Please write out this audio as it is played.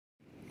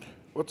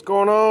What's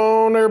going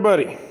on,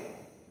 everybody?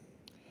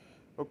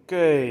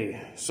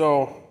 Okay,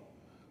 so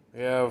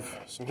we have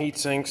some heat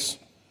sinks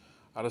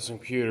out of some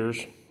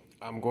computers.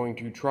 I'm going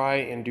to try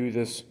and do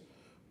this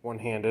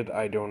one-handed.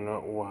 I don't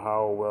know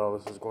how well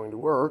this is going to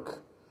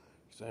work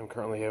because I'm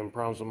currently having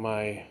problems with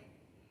my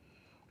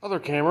other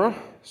camera.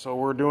 So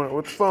we're doing it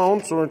with the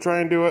phone, so we're going to try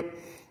and do it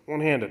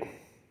one-handed.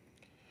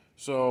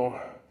 So,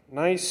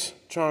 nice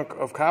chunk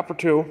of copper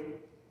too.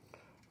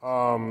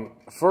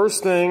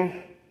 First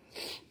thing,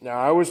 now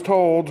I was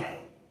told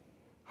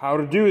how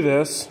to do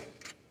this.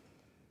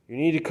 You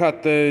need to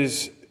cut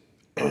these,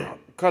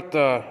 cut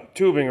the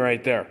tubing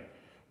right there.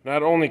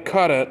 Not only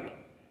cut it,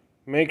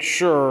 make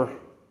sure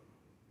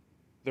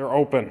they're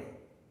open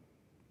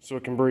so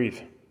it can breathe.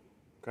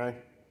 Okay?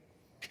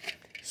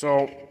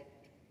 So,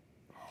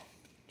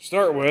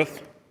 start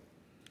with,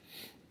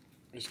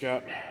 just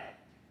got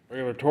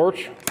regular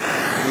torch.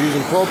 We're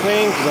using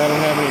propane because I don't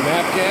have any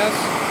MAP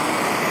gas.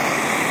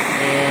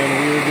 And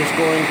we're just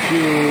going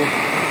to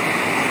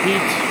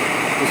heat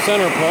the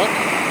center puck.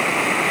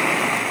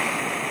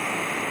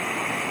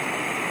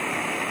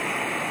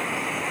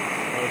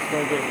 It's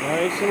going to get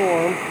nice and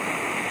warm.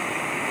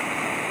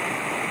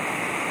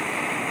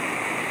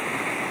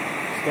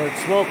 Start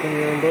smoking,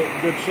 you're in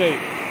good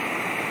shape.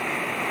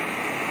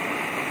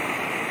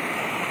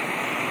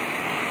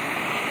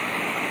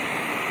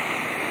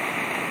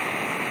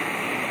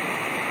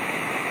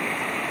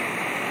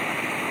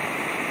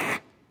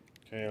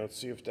 Okay, let's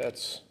see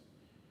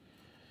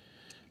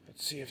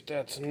if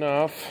that's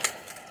enough.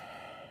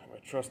 My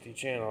trusty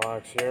channel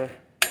locks here.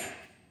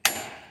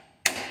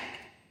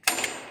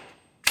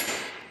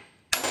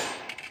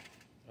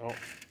 Oh,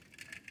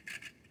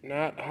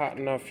 not hot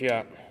enough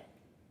yet.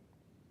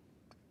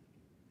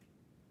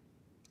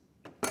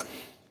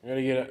 I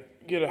gotta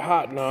get it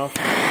hot enough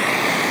because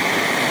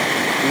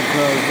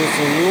this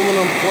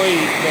aluminum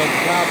plate that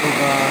the copper's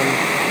on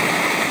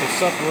will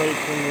separate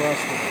from the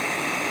rest of it.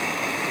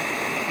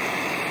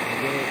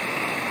 Get it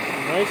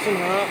nice and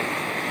hot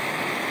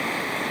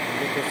and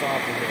get this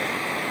off of here.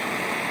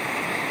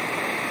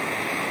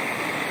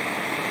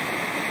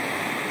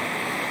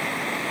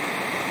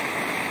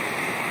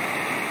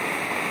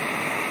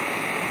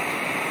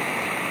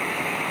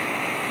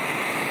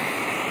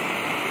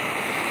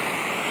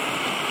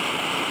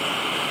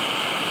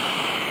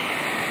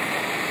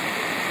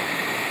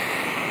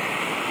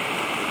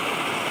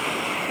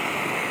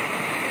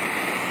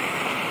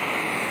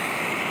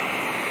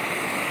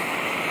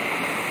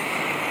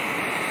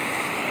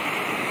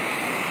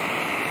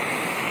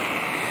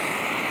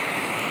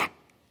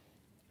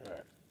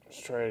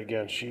 Try it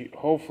again.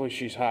 Hopefully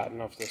she's hot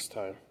enough this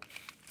time.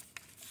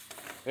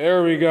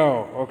 There we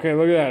go. Okay,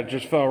 look at that. It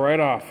just fell right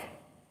off.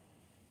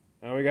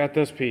 Now we got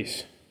this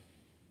piece.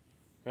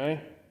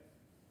 Okay?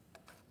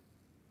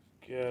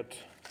 Get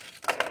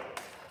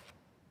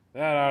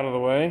that out of the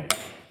way.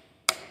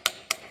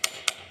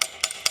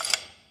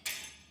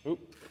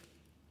 Oop.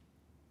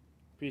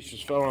 Piece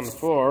just fell on the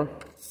floor.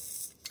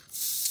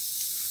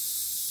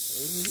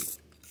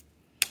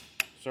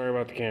 Sorry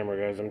about the camera,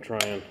 guys. I'm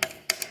trying.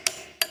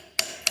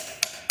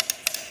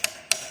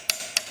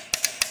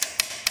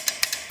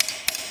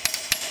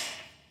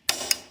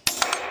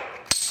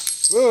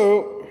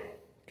 Whoa!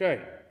 Okay,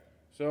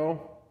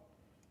 so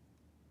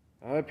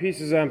now that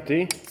piece is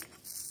empty.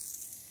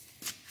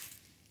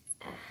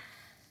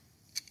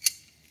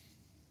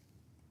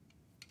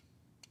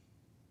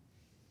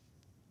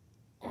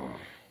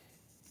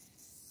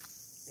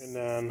 And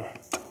then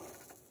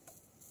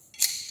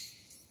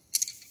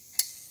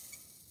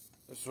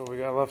this is what we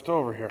got left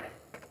over here.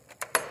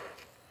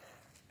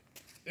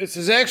 This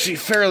is actually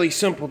fairly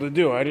simple to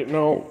do. I didn't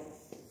know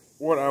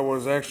what I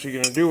was actually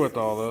going to do with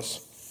all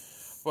this.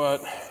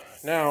 But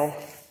now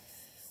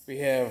we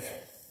have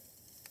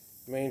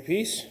the main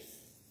piece,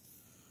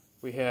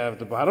 we have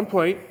the bottom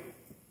plate,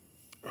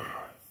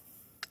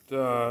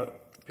 the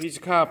piece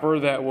of copper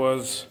that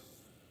was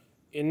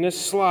in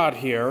this slot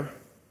here,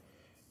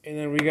 and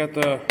then we got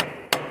the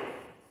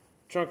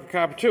chunk of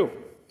copper too.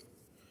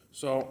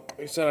 So,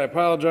 like I said, I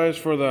apologize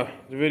for the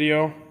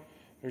video.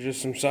 There's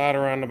just some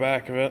solder on the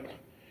back of it.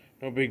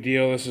 No big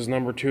deal. This is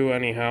number 2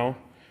 anyhow.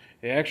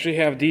 They actually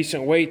have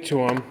decent weight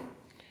to them.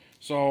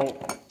 So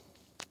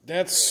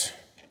I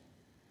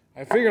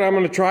figured I'm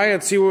going to try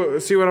it, see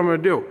what I'm going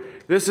to do.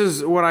 This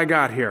is what I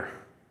got here.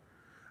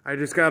 I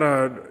just got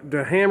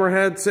the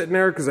hammerhead sitting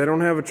there because I don't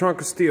have a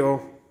chunk of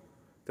steel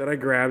that I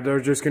grabbed. I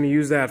was just going to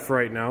use that for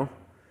right now.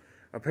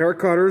 A pair of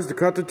cutters to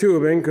cut the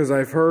tubing because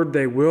I've heard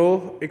they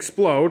will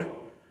explode.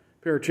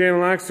 A pair of channel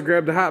locks to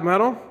grab the hot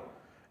metal.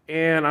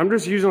 And I'm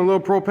just using a little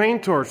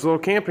propane torch, a little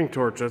camping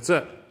torch. That's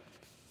it.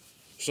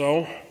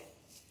 So,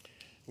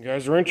 you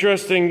guys are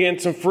interested in getting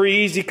some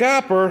free, easy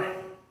copper.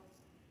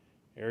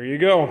 There you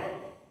go.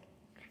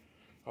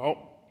 Oh,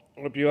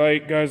 hope you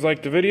guys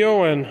liked the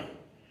video, and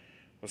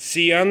we'll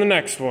see you on the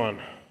next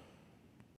one.